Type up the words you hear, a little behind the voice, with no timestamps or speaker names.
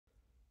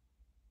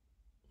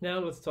Now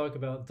let's talk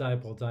about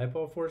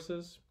dipole-dipole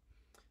forces.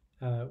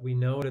 We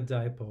know what a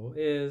dipole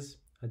is.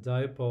 A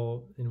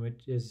dipole in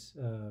which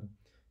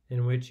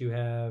you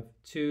have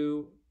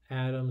two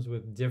atoms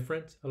with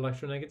different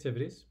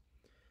electronegativities,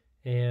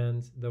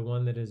 and the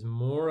one that is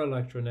more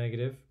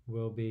electronegative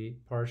will be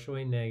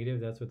partially negative.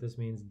 That's what this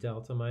means,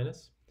 delta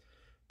minus.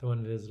 The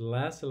one that is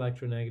less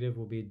electronegative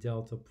will be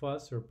delta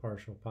plus, or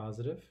partial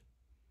positive.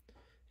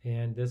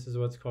 And this is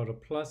what's called a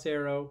plus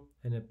arrow,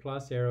 and a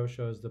plus arrow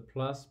shows the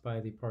plus by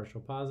the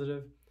partial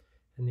positive,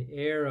 and the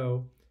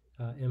arrow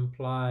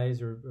implies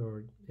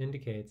or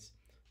indicates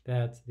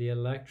that the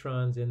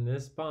electrons in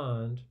this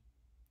bond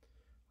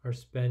are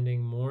spending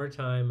more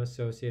time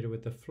associated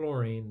with the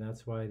fluorine.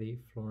 That's why the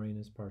fluorine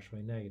is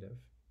partially negative.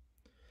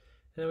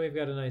 And then we've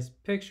got a nice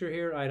picture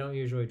here. I don't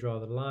usually draw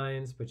the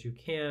lines, but you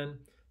can.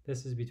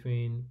 This is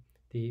between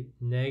the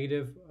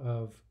negative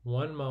of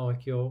one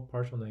molecule,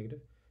 partial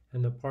negative,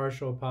 and the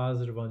partial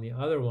positive on the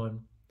other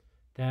one.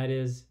 That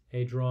is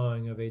a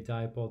drawing of a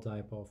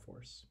dipole-dipole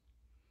force.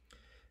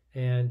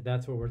 And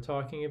that's what we're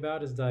talking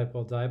about, is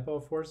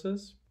dipole-dipole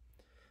forces.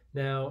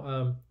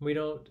 Now, we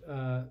don't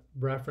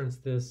reference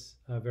this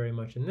very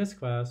much in this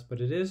class, but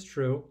it is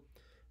true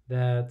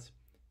that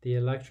the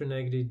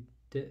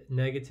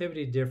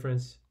electronegativity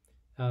difference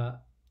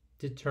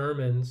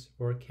determines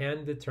or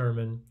can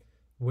determine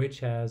which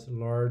has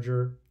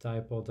larger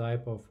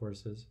dipole-dipole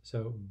forces.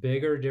 So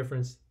bigger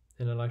difference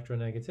in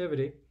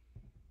electronegativity,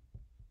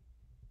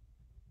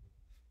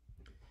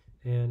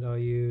 and I'll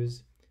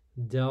use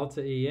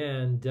delta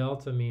En.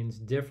 Delta means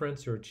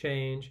difference or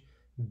change.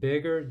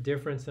 Bigger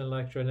difference in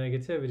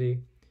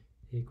electronegativity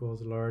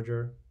equals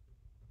larger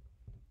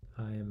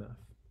IMF.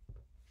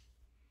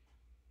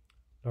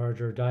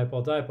 Larger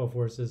dipole-dipole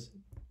forces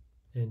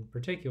in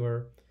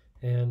particular,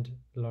 and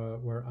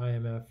where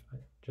IMF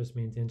just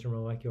means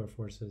intermolecular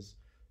forces,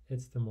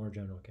 it's the more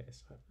general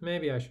case.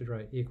 Maybe I should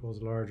write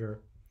equals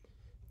larger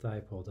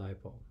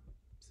dipole-dipole,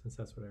 since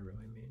that's what I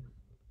really mean.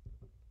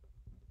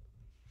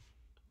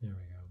 There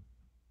we go.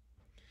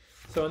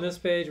 So on this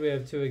page we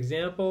have two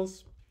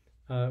examples.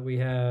 We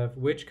have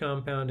which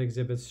compound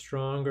exhibits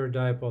stronger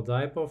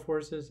dipole-dipole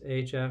forces,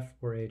 HF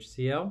or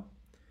HCl.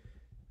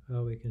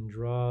 We can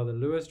draw the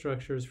Lewis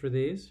structures for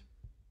these.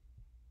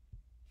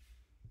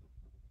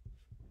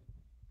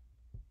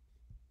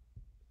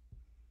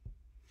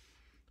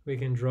 We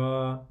can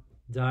draw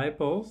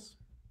dipoles,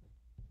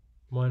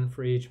 one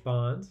for each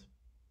bond.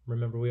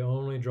 Remember, we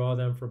only draw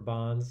them for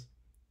bonds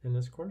in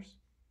this course.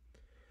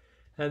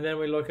 And then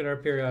we look at our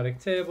periodic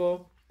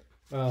table.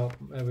 Well,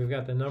 we've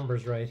got the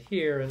numbers right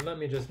here, and let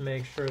me just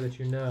make sure that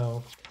you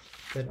know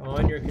that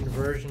on your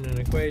conversion and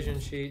equation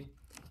sheet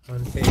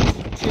on page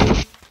 2,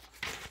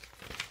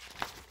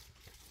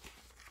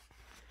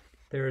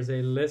 there is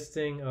a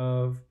listing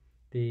of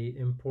the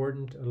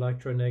important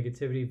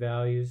electronegativity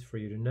values for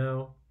you to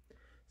know.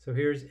 So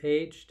here's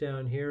H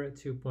down here at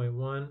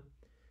 2.1.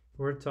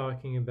 We're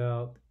talking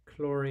about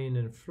chlorine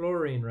and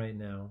fluorine right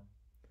now.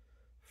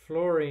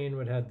 Fluorine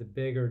would have the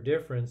bigger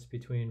difference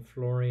between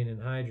fluorine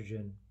and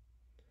hydrogen.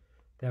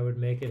 That would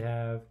make it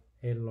have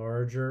a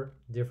larger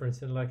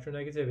difference in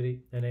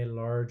electronegativity and a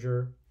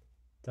larger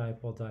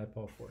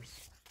dipole-dipole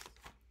force.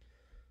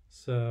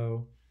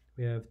 So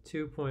we have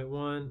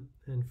 2.1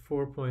 and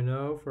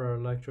 4.0 for our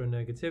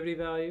electronegativity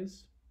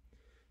values.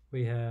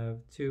 We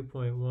have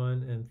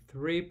 2.1 and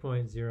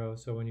 3.0.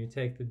 So when you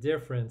take the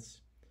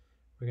difference,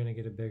 we're going to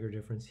get a bigger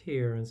difference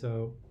here. And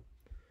so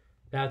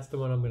that's the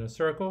one I'm going to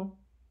circle.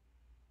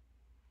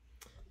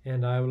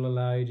 And I will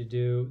allow you to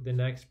do the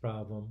next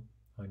problem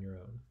on your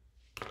own.